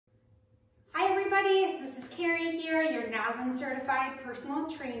everybody, this is Cari here, your NASM certified personal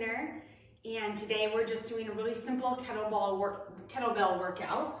trainer, and today we're just doing a really simple kettlebell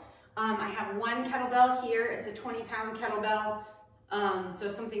workout. I have one kettlebell here. It's a 20-pound kettlebell, so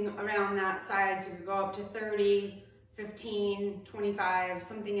something around that size. You could go up to 30, 15, 25,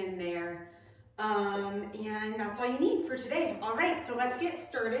 something in there, and that's all you need for today. All right, so let's get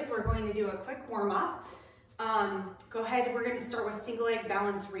started. We're going to do a quick warm-up. Go ahead, we're going to start with single leg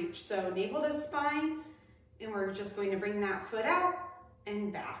balance reach. So navel to spine, and we're just going to bring that foot out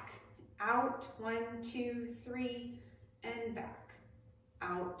and back. Out, 1, 2, 3, and back.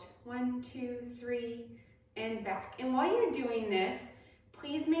 Out, 1, 2, 3, and back. And while you're doing this,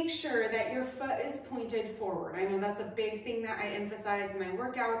 please make sure that your foot is pointed forward. I know that's a big thing that I emphasize in my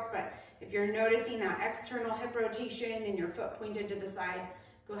workouts, but if you're noticing that external hip rotation and your foot pointed to the side,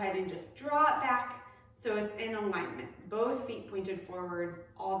 go ahead and just draw it back. So it's in alignment, both feet pointed forward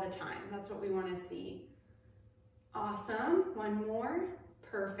all the time. That's what we want to see. Awesome, one more,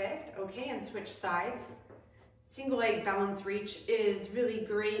 perfect. Okay, and switch sides. Single leg balance reach is really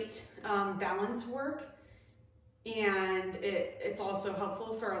great balance work, and it's also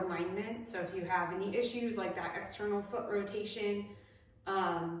helpful for alignment. So if you have any issues like that external foot rotation,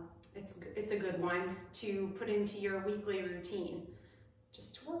 it's a good one to put into your weekly routine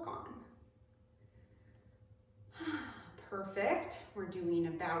just to work on. Perfect. We're doing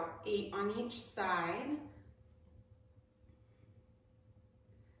about 8 on each side.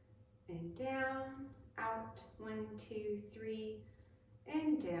 And down, out, 1, 2, 3,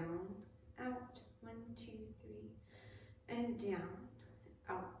 and down, out, 1, 2, 3, and down,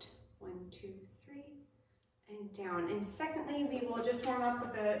 out, 1, 2, 3, and down. And secondly, we will just warm up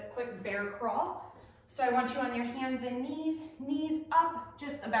with a quick bear crawl. So I want you on your hands and knees up,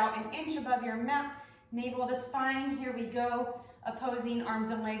 just about an inch above your mat. Navel to spine, here we go. Opposing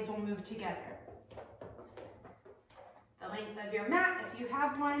arms and legs will move together. The length of your mat, if you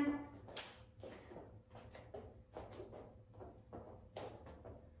have one.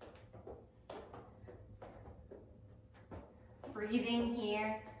 Breathing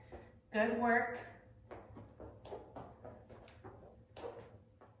here, good work.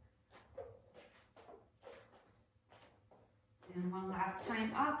 And one last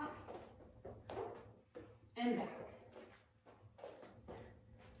time up. And back.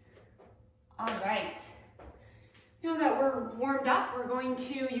 All right. Now that we're warmed up, we're going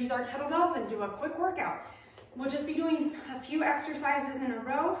to use our kettlebells and do a quick workout. We'll just be doing a few exercises in a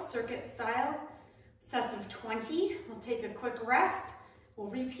row, circuit style, sets of 20. We'll take a quick rest, we'll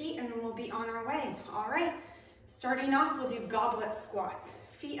repeat, and then we'll be on our way. All right, starting off, we'll do goblet squats.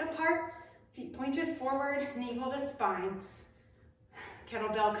 Feet apart, feet pointed forward, navel to spine.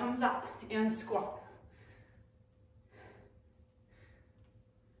 Kettlebell comes up and squat.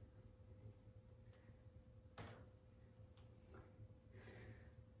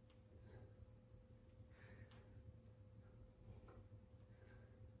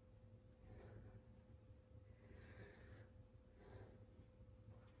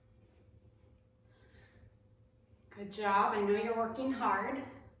 Good job. I know you're working hard.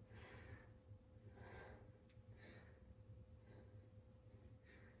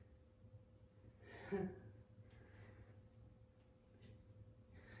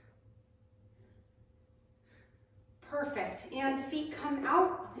 Perfect. And feet come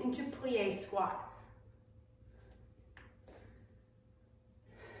out into plie squat.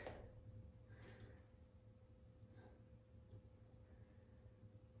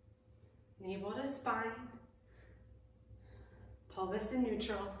 Navel to spine. Pelvis in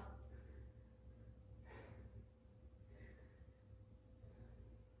neutral.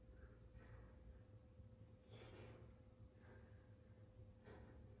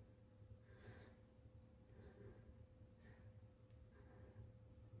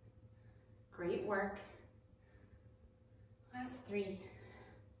 Great work. Last 3,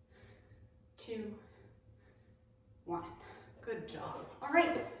 2, 1. Good job. All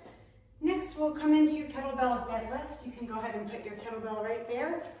right. Next, we'll come into your kettlebell deadlift. You can go ahead and put your kettlebell right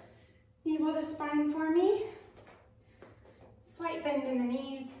there. Navel to spine for me. Slight bend in the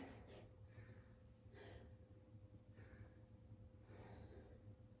knees.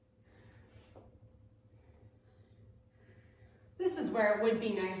 This is where it would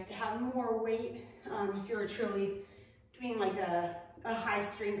be nice to have more weight if you were truly doing like a high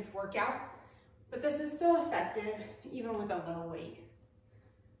strength workout. But this is still effective even with a low weight.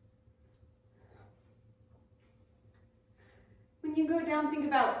 When you go down, think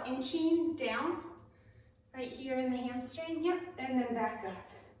about inching down, right here in the hamstring, yep, and then back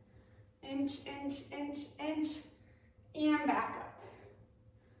up. Inch, inch, inch, inch, and back up.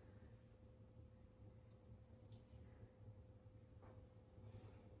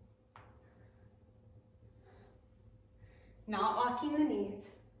 Not locking the knees.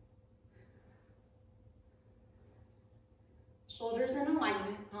 Shoulders in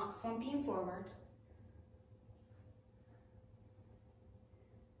alignment, not slumping forward.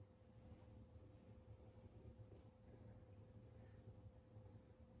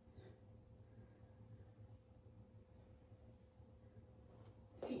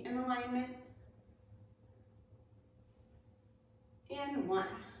 Feet in alignment. And 1.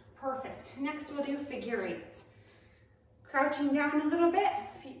 Perfect. Next we'll do figure eights. Crouching down a little bit,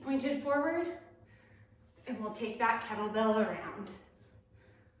 feet pointed forward, and we'll take that kettlebell around.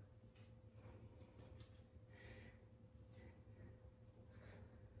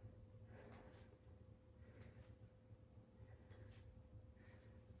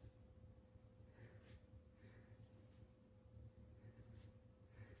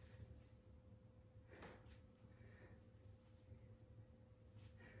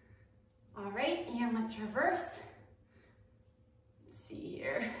 All right, and let's reverse. Let's see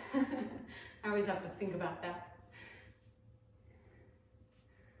here. I always have to think about that.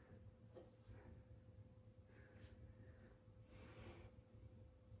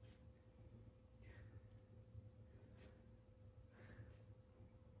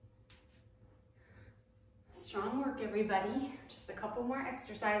 Strong work, everybody. Just a couple more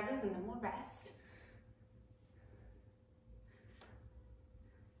exercises and then we'll rest.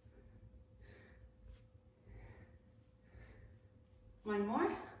 One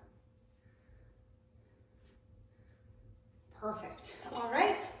more. Perfect. All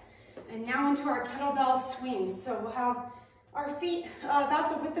right. And now into our kettlebell swings. So we'll have our feet about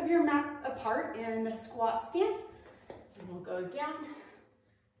the width of your mat apart in a squat stance. And we'll go down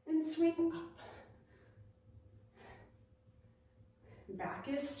and swing up. Back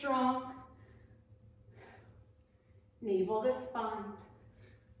is strong. Navel to spine.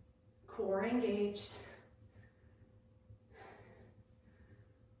 Core engaged.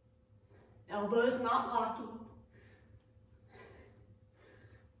 Elbows not locking.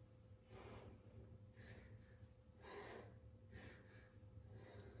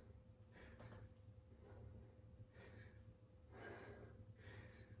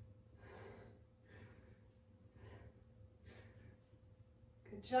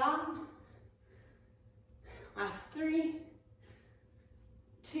 Good job. Last 3,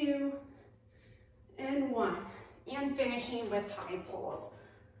 2, and 1. And finishing with high pulls.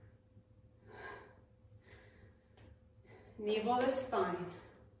 Navel to spine.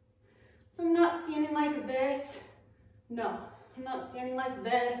 So I'm not standing like this. No, I'm not standing like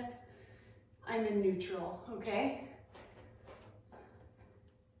this. I'm in neutral, okay?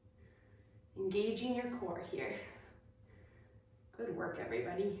 Engaging your core here. Good work,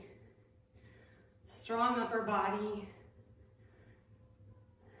 everybody. Strong upper body.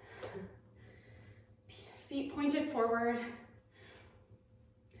 Feet pointed forward.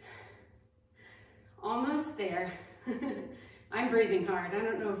 Almost there. I'm breathing hard. I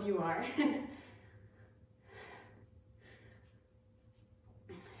don't know if you are.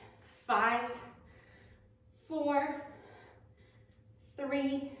 5, 4,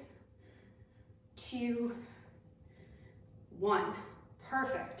 3, 2, 1.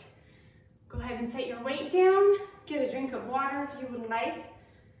 Perfect. Go ahead and set your weight down. Get a drink of water if you would like.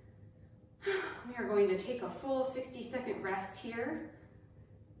 We are going to take a full 60-second rest here.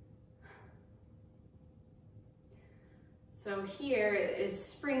 So here is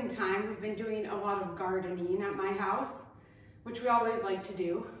springtime. We've been doing a lot of gardening at my house, which we always like to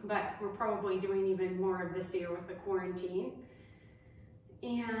do, but we're probably doing even more of this year with the quarantine.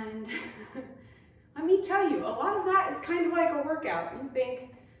 And let me tell you, a lot of that is kind of like a workout. You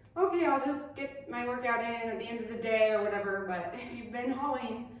think, okay, I'll just get my workout in at the end of the day or whatever, but if you've been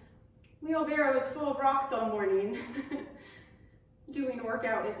hauling wheelbarrows full of rocks all morning, doing a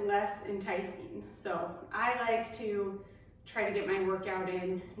workout is less enticing. So I like to try to get my workout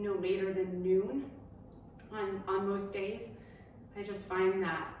in no later than noon on most days. I just find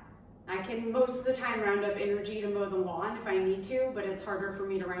that I can most of the time round up energy to mow the lawn if I need to, but it's harder for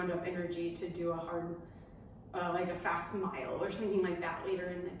me to round up energy to do a hard, like a fast mile or something like that later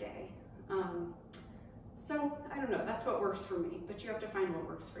in the day. So I don't know, that's what works for me, but you have to find what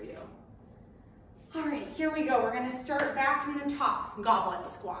works for you. All right, here we go. We're gonna start back from the top, goblet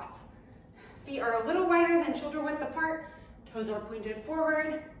squats. Feet are a little wider than shoulder width apart. Toes are pointed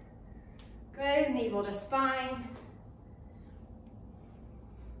forward. Good, navel to spine.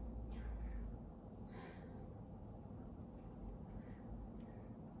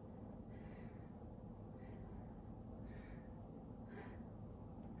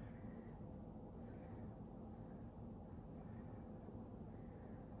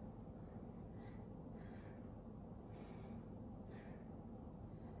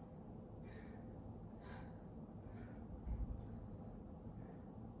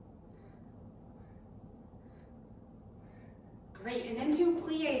 Great, and into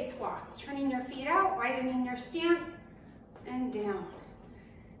plie squats. Turning your feet out, widening your stance, and down.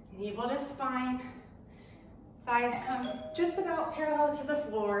 Navel to spine. Thighs come just about parallel to the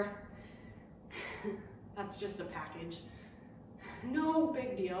floor. That's just a package. No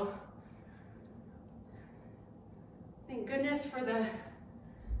big deal. Thank goodness for the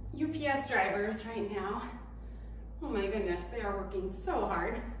UPS drivers right now. Oh my goodness, they are working so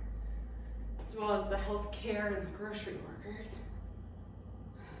hard, as well as the healthcare and the grocery workers.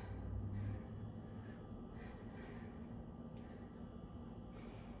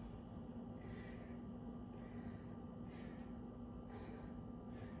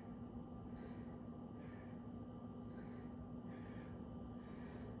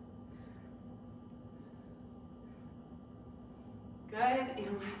 Good,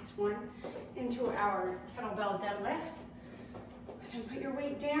 and last one, into our kettlebell deadlifts. Go ahead and put your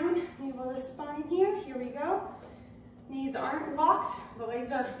weight down, navel to spine here. Here we go. Knees aren't locked, the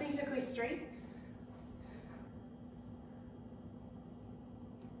legs are basically straight.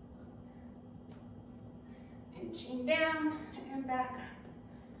 Inching down and back up.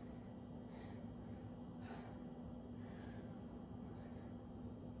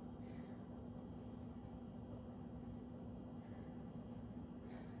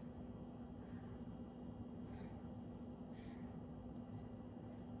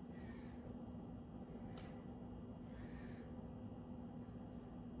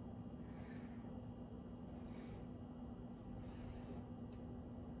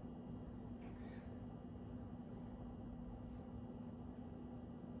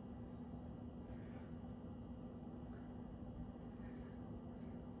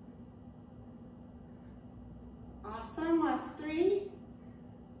 Awesome, last 3,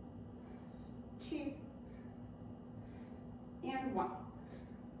 2, and 1.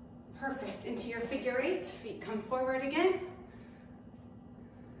 Perfect, into your figure 8, feet come forward again.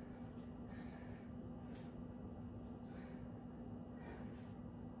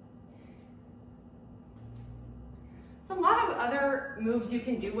 So a lot of other moves you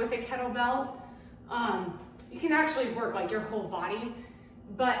can do with a kettlebell. You can actually work like your whole body,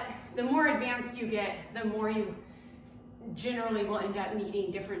 but the more advanced you get, the more you generally will end up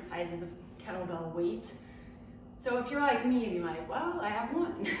needing different sizes of kettlebell weights. So if you're like me and you're like, well, I have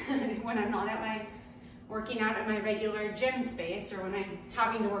one when I'm not working out at my regular gym space, or when I'm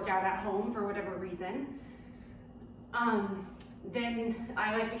having to work out at home for whatever reason, then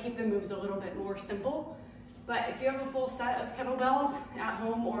I like to keep the moves a little bit more simple. But if you have a full set of kettlebells at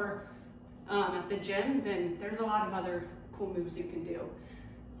home or at the gym, then there's a lot of other cool moves you can do.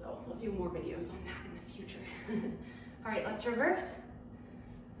 So we'll do more videos on that in the future. All right, let's reverse.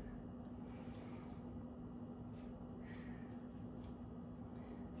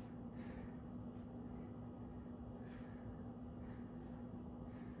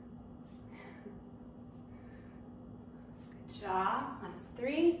 Good job. Last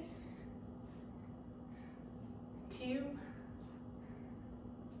 3, 2,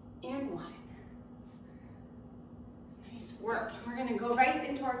 and 1. Nice work. We're going to go right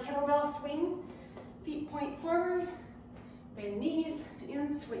into our kettlebell swings. Feet point forward, bend knees,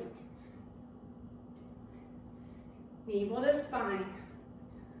 and swing. Navel to spine.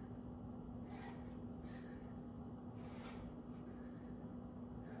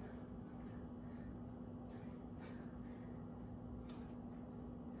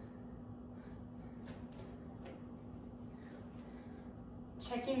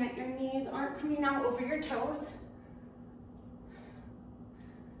 Checking that your knees aren't coming out over your toes.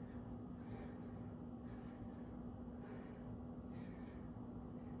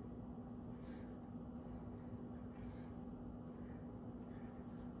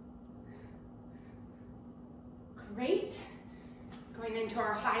 Great. Going into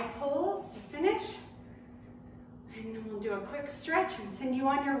our high pulls to finish. And then we'll do a quick stretch and send you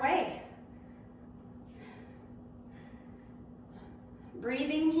on your way.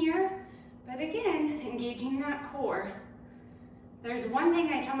 Breathing here, but again, engaging that core. There's one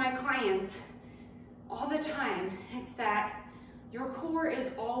thing I tell my clients all the time, it's that your core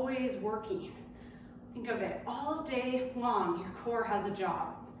is always working. Think of it, all day long, your core has a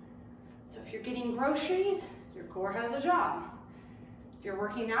job. So if you're getting groceries, your core has a job. If you're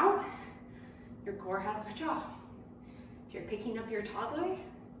working out, your core has a job. If you're picking up your toddler,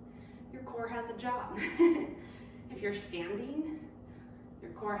 your core has a job. If you're standing,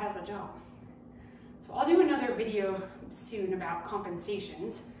 your core has a job. So I'll do another video soon about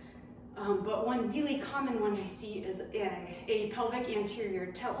compensations, but one really common one I see is a pelvic anterior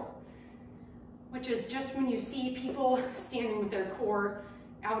tilt, which is just when you see people standing with their core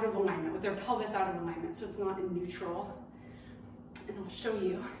out of alignment, with their pelvis out of alignment, so it's not in neutral. And I'll show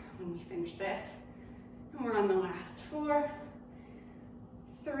you when we finish this. And we're on the last 4,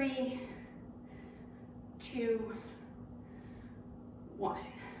 3, 2, 1.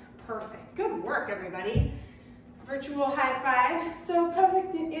 Perfect. Good work, everybody. Virtual high five. So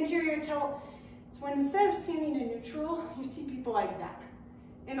pelvic anterior tilt. It's when instead of standing in neutral, you see people like that.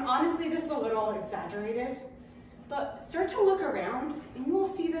 And honestly, this is a little exaggerated, but start to look around and you will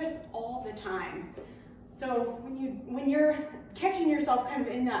see this all the time. So when you're catching yourself kind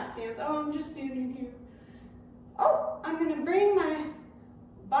of in that stance, oh, I'm just standing here. Oh, I'm gonna bring my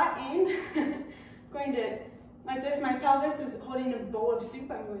butt in. I'm going to, as if my pelvis is holding a bowl of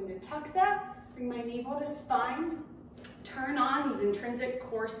soup, I'm going to tuck that, bring my navel to spine, turn on these intrinsic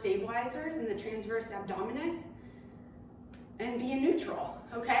core stabilizers in the transverse abdominis, and be in neutral,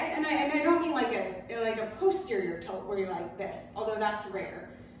 okay? And I don't mean like a posterior tilt where you're like this, although that's rare.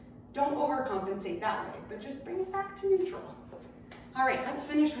 Don't overcompensate that way, but just bring it back to neutral. All right, let's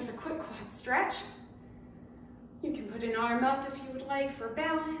finish with a quick quad stretch. You can put an arm up if you would like for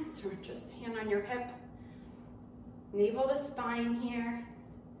balance, or just hand on your hip. Navel to spine here.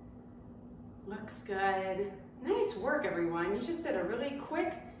 Looks good. Nice work, everyone. You just did a really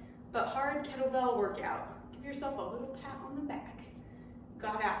quick but hard kettlebell workout. Give yourself a little pat on the back.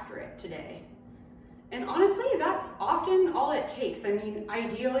 Got after it today. And honestly, that's often all it takes. I mean,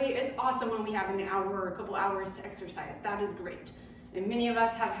 ideally, it's awesome when we have an hour or a couple hours to exercise. That is great. And many of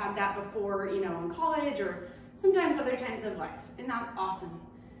us have had that before, you know, in college or sometimes other times of life, and that's awesome.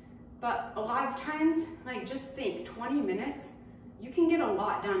 But a lot of times, like, just think 20 minutes, you can get a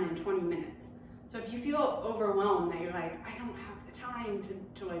lot done in 20 minutes. So if you feel overwhelmed that you're like, I don't have the time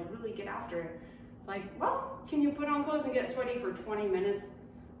to like really get after it, it's like, well, can you put on clothes and get sweaty for 20 minutes?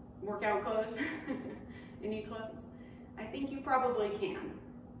 Workout clothes, any clothes? I think you probably can.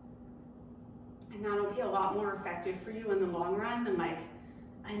 And that'll be a lot more effective for you in the long run than like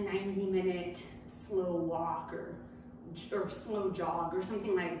a 90-minute slow walk or slow jog or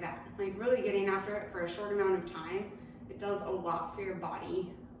something like that. Like really getting after it for a short amount of time, it does a lot for your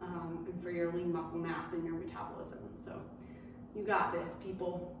body and for your lean muscle mass and your metabolism. So you got this,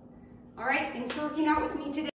 people. All right, thanks for working out with me today.